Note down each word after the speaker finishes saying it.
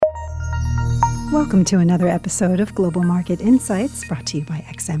Welcome to another episode of Global Market Insights, brought to you by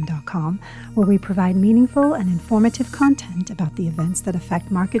XM.com, where we provide meaningful and informative content about the events that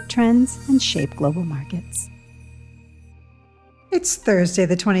affect market trends and shape global markets. It's Thursday,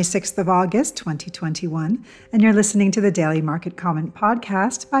 the 26th of August, 2021, and you're listening to the Daily Market Comment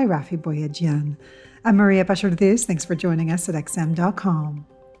podcast by Rafi Boyadjian. I'm Maria Pachardis. Thanks for joining us at XM.com.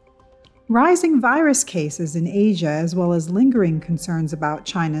 Rising virus cases in Asia, as well as lingering concerns about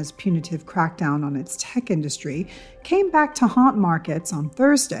China's punitive crackdown on its tech industry, came back to haunt markets on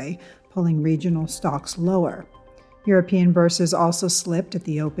Thursday, pulling regional stocks lower. European bourses also slipped at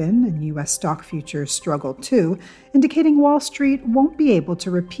the open, and U.S. stock futures struggled too, indicating Wall Street won't be able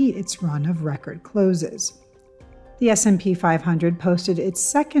to repeat its run of record closes. The S&P 500 posted its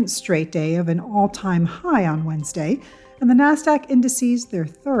second straight day of an all-time high on Wednesday, and the Nasdaq indices their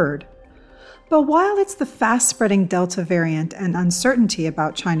third. But while it's the fast-spreading Delta variant and uncertainty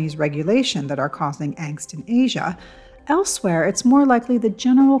about Chinese regulation that are causing angst in Asia, elsewhere it's more likely the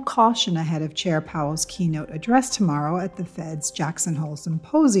general caution ahead of Chair Powell's keynote address tomorrow at the Fed's Jackson Hole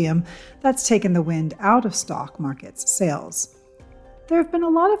Symposium that's taken the wind out of stock markets' sails. There have been a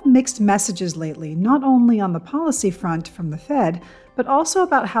lot of mixed messages lately, not only on the policy front from the Fed, but also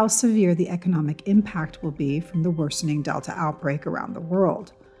about how severe the economic impact will be from the worsening Delta outbreak around the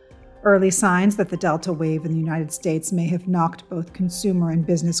world. Early signs that the Delta wave in the United States may have knocked both consumer and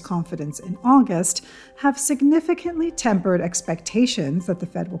business confidence in August have significantly tempered expectations that the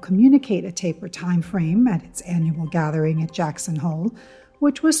Fed will communicate a taper timeframe at its annual gathering at Jackson Hole,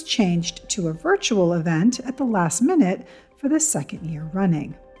 which was changed to a virtual event at the last minute for the second year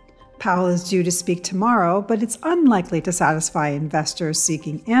running. Powell is due to speak tomorrow, but it's unlikely to satisfy investors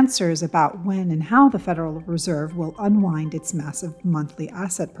seeking answers about when and how the Federal Reserve will unwind its massive monthly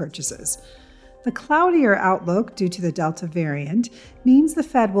asset purchases. The cloudier outlook due to the Delta variant means the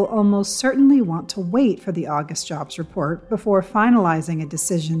Fed will almost certainly want to wait for the August jobs report before finalizing a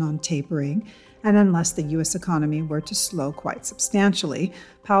decision on tapering, and unless the U.S. economy were to slow quite substantially,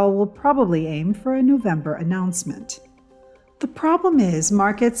 Powell will probably aim for a November announcement. The problem is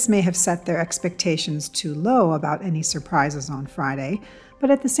markets may have set their expectations too low about any surprises on Friday, but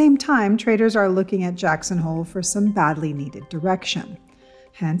at the same time, traders are looking at Jackson Hole for some badly needed direction.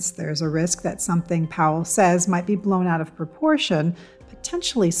 Hence, there's a risk that something Powell says might be blown out of proportion,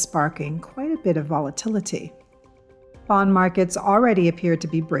 potentially sparking quite a bit of volatility. Bond markets already appear to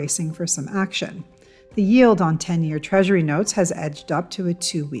be bracing for some action. The yield on 10-year Treasury notes has edged up to a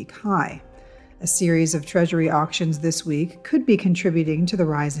 2-week high. A series of Treasury auctions this week could be contributing to the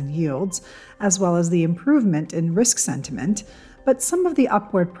rise in yields, as well as the improvement in risk sentiment, but some of the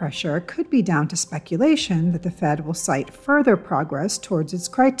upward pressure could be down to speculation that the Fed will cite further progress towards its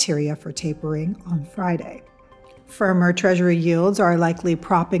criteria for tapering on Friday. Firmer Treasury yields are likely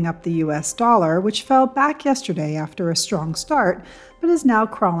propping up the U.S. dollar, which fell back yesterday after a strong start, but is now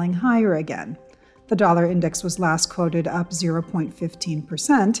crawling higher again. The dollar index was last quoted up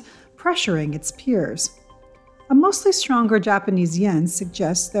 0.15%, pressuring its peers. A mostly stronger Japanese yen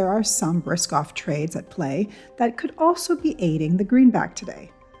suggests there are some risk-off trades at play that could also be aiding the greenback today.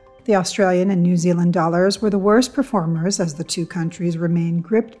 The Australian and New Zealand dollars were the worst performers as the two countries remain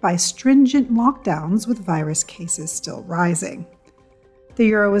gripped by stringent lockdowns with virus cases still rising. The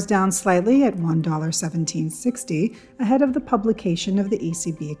euro was down slightly at $1.1760 ahead of the publication of the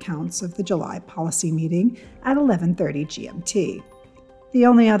ECB accounts of the July policy meeting at 11:30 GMT. The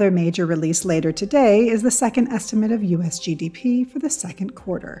only other major release later today is the second estimate of U.S. GDP for the second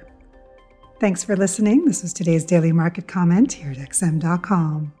quarter. Thanks for listening. This was today's Daily Market Comment here at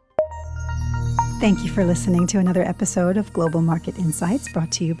XM.com. Thank you for listening to another episode of Global Market Insights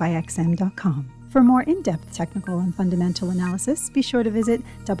brought to you by XM.com. For more in-depth technical and fundamental analysis, be sure to visit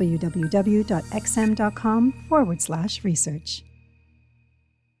www.xm.com/research.